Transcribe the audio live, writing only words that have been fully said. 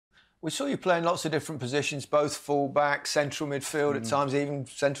We saw you playing lots of different positions, both full-back, central midfield at times, even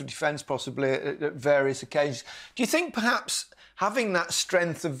central defence possibly at various occasions. Do you think perhaps having that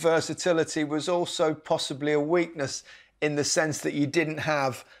strength of versatility was also possibly a weakness in the sense that you didn't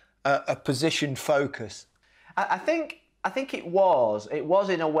have a position focus? I think it was. It was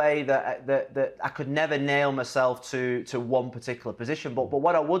in a way that I could never nail myself to one particular position. But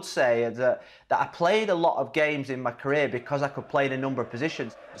what I would say is that I played a lot of games in my career because I could play in a number of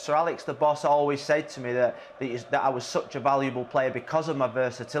positions. Sir Alex, the boss, always said to me that I was such a valuable player because of my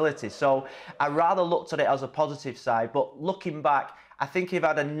versatility. So I rather looked at it as a positive side. But looking back, I think if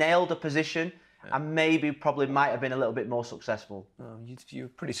I'd have nailed a position, I maybe probably might have been a little bit more successful. Oh, you were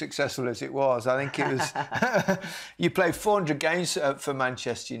pretty successful as it was. I think it was... You played 400 games for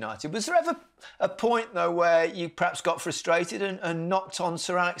Manchester United. Was there ever a point, though, where you perhaps got frustrated and knocked on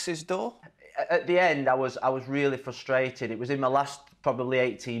Sir Alex's door? At the end, I was really frustrated. It was in my last probably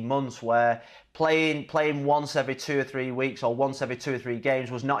 18 months where playing once every 2 or 3 weeks or once every 2 or 3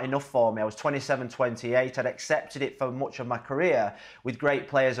 games was not enough for me. I was 27, 28. I'd accepted it for much of my career with great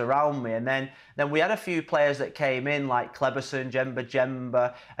players around me. And then we had a few players that came in like Kleberson,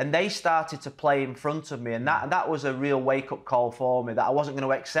 Djemba-Djemba, and they started to play in front of me. And that was a real wake-up call for me that I wasn't going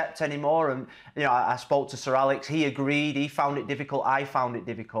to accept anymore. And, you know, I spoke to Sir Alex. He agreed. He found it difficult. I found it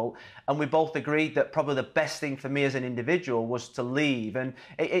difficult. And we both agreed that probably the best thing for me as an individual was to leave. And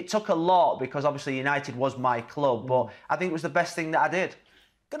it took a lot because obviously United was my club, but I think it was the best thing that I did.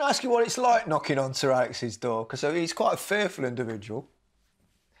 Can I ask you what it's like knocking on Sir Alex's door? Because he's quite a fearful individual.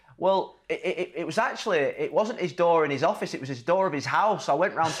 Well, it was actually, it wasn't his door in his office, it was his door of his house. I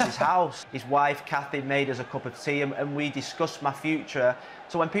went round to his house. His wife, Kathy, made us a cup of tea and we discussed my future.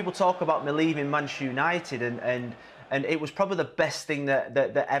 So when people talk about me leaving Manchester United and it was probably the best thing that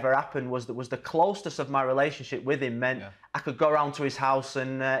ever happened was the closeness of my relationship with him meant I could go round to his house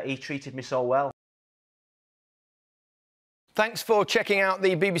and he treated me so well. Thanks for checking out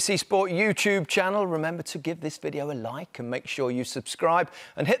the BBC Sport YouTube channel. Remember to give this video a like and make sure you subscribe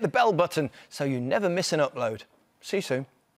and hit the bell button so you never miss an upload. See you soon.